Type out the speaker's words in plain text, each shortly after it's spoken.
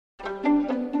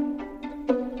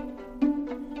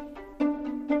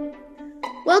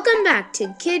Welcome back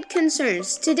to Kid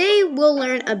Concerns. Today we'll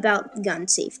learn about gun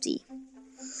safety.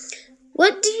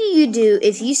 What do you do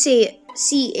if you see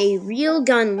a real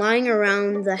gun lying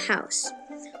around the house?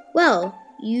 Well,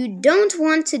 you don't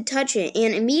want to touch it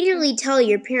and immediately tell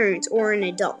your parents or an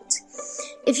adult.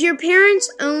 If your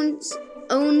parents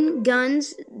own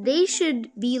guns, they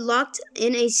should be locked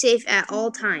in a safe at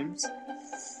all times.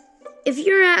 If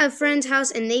you're at a friend's house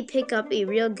and they pick up a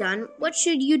real gun, what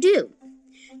should you do?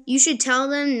 You should tell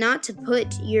them not to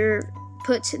put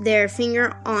their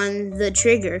finger on the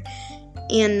trigger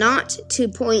and not to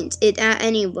point it at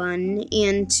anyone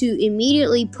and to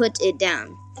immediately put it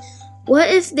down. What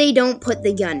if they don't put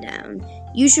the gun down?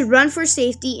 You should run for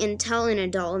safety and tell an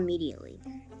adult immediately.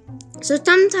 So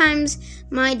sometimes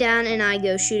my dad and I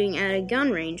go shooting at a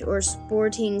gun range or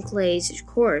sporting clays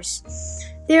course.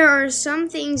 There are some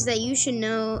things that you should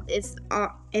know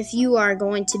if you are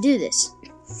going to do this.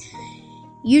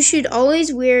 You should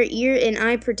always wear ear and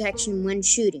eye protection when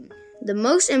shooting. The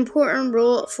most important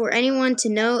rule for anyone to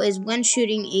know is when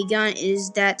shooting a gun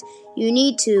is that you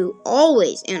need to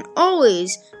always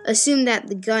assume that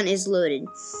the gun is loaded.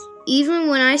 Even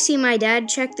when I see my dad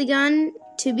check the gun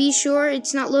to be sure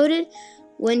it's not loaded,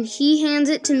 when he hands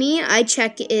it to me, I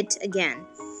check it again.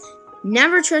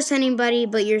 Never trust anybody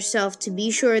but yourself to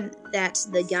be sure that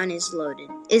the gun is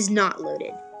not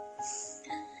loaded.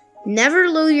 Never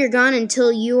load your gun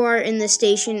until you are in the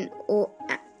station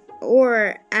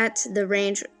or at the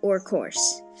range or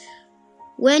course.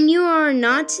 When you are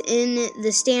not in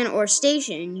the stand or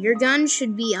station, your gun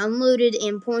should be unloaded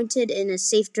and pointed in a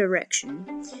safe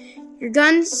direction. Your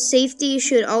gun safety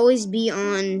should always be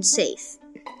on safe.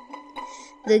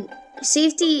 The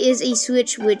safety is a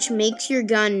switch which makes your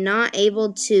gun not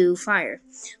able to fire.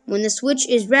 When the switch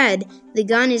is red, the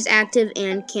gun is active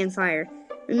and can fire.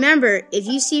 Remember, if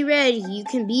you see red, you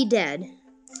can be dead.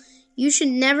 You should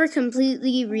never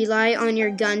completely rely on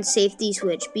your gun safety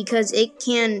switch because it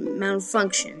can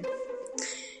malfunction.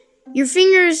 Your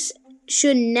fingers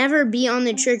should never be on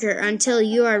the trigger until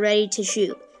you are ready to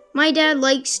shoot. My dad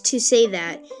likes to say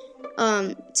that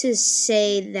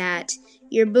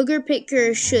your booger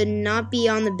picker should not be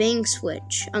on the bang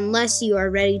switch unless you are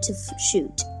ready to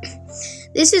shoot.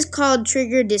 This is called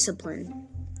trigger discipline.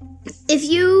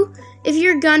 If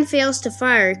your gun fails to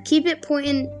fire, keep it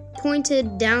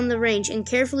pointed down the range and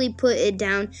carefully put it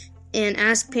down and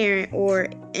ask parent or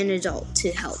an adult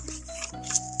to help.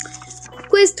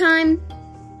 Quiz time!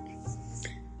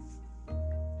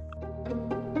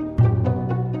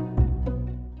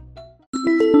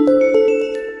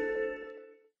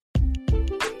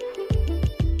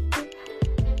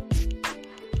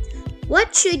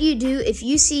 What should you do if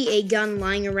you see a gun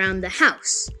lying around the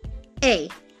house? A.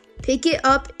 Pick it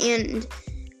up and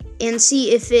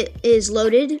see if it is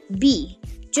loaded. B.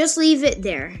 Just leave it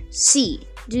there. C.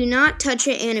 Do not touch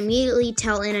it and immediately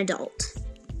tell an adult.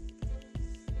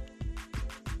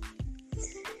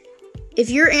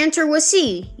 If your answer was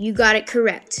C, you got it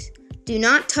correct. Do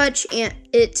not touch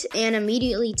it and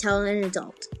immediately tell an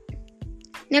adult.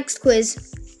 Next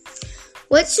quiz.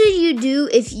 What should you do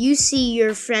if you see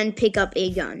your friend pick up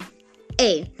a gun?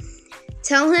 A.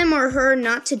 Tell him or her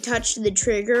not to touch the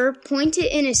trigger, point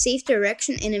it in a safe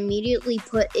direction, and immediately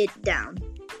put it down.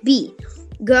 B.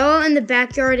 Go out in the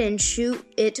backyard and shoot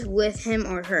it with him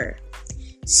or her.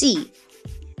 C.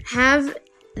 Have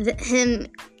him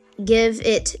give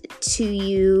it to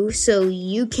you so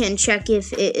you can check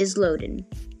if it is loaded.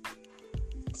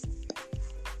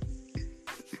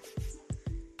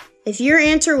 If your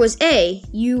answer was A,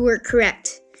 you were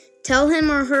correct. Tell him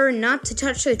or her not to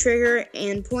touch the trigger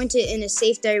and point it in a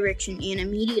safe direction and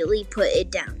immediately put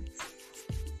it down.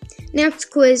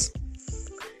 Next quiz.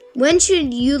 When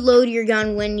should you load your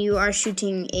gun when you are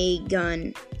shooting a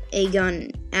gun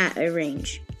at a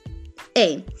range?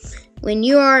 A. When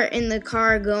you are in the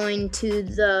car going to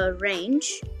the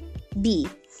range. B.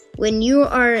 When you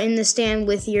are in the stand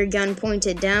with your gun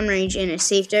pointed downrange in a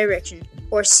safe direction.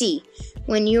 Or C.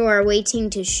 When you are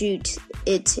waiting to shoot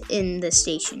it in the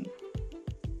station.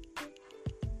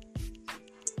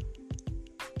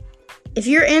 If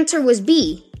your answer was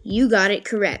B, you got it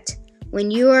correct.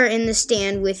 When you are in the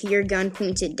stand with your gun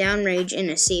pointed downrange in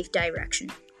a safe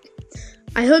direction.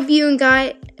 I hope you and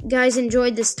guys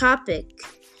enjoyed this topic.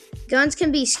 Guns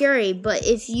can be scary, but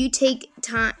if you take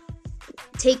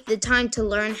the time to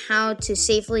learn how to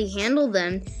safely handle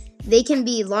them, they can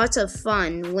be lots of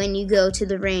fun when you go to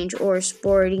the range or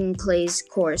sporting clays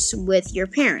course with your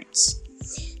parents.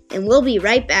 And we'll be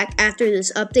right back after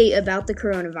this update about the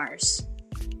coronavirus.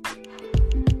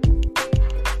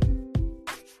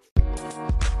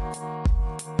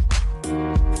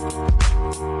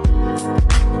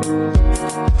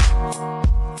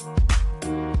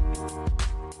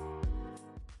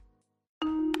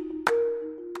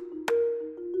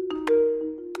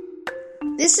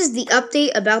 This is the update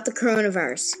about the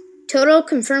coronavirus. Total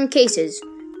confirmed cases,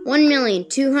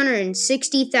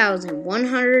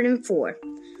 1,260,104.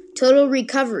 Total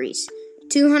recoveries,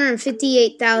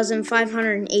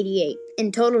 258,588.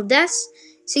 And total deaths,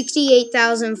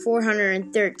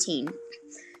 68,413.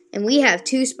 And we have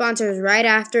 2 sponsors right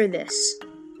after this.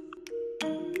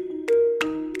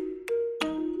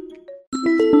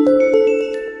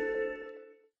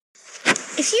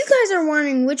 If you guys are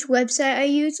wondering which website I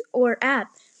use or app,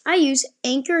 I use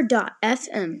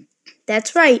Anchor.fm.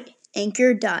 That's right,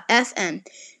 Anchor.fm.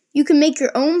 You can make your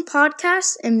own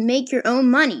podcast and make your own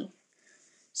money.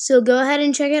 So go ahead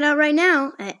and check it out right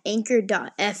now at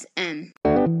Anchor.fm.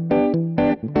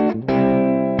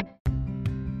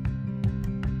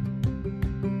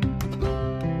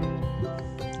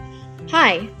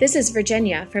 Hi, this is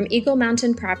Virginia from Eagle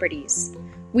Mountain Properties.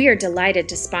 We are delighted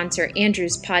to sponsor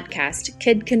Andrew's podcast,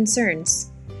 Kid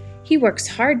Concerns. He works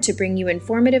hard to bring you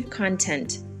informative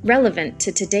content relevant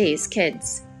to today's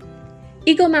kids.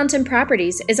 Eagle Mountain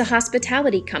Properties is a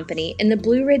hospitality company in the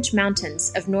Blue Ridge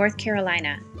Mountains of North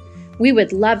Carolina. We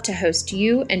would love to host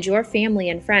you and your family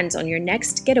and friends on your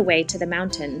next getaway to the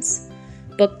mountains.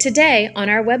 Book today on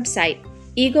our website,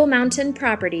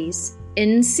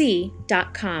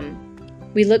 eaglemountainpropertiesnc.com.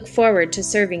 We look forward to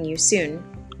serving you soon.